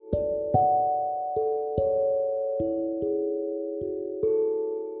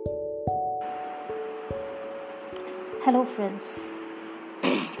Hello, friends.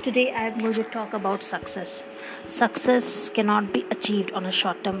 Today I am going to talk about success. Success cannot be achieved on a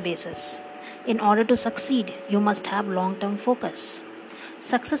short term basis. In order to succeed, you must have long term focus.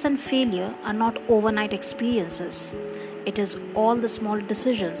 Success and failure are not overnight experiences. It is all the small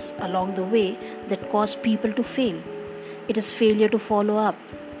decisions along the way that cause people to fail. It is failure to follow up.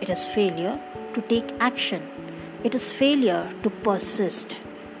 It is failure to take action. It is failure to persist.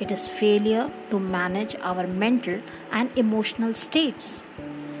 It is failure to manage our mental and emotional states.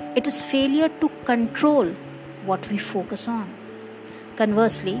 It is failure to control what we focus on.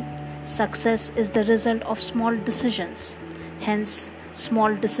 Conversely, success is the result of small decisions. Hence,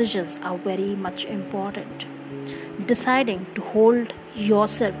 small decisions are very much important. Deciding to hold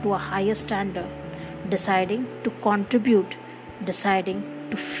yourself to a higher standard, deciding to contribute, deciding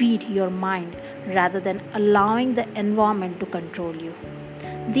to feed your mind rather than allowing the environment to control you.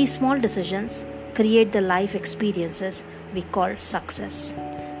 These small decisions create the life experiences we call success.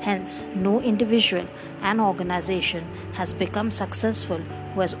 Hence, no individual and organization has become successful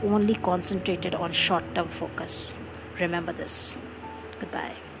who has only concentrated on short term focus. Remember this.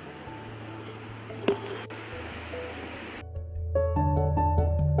 Goodbye.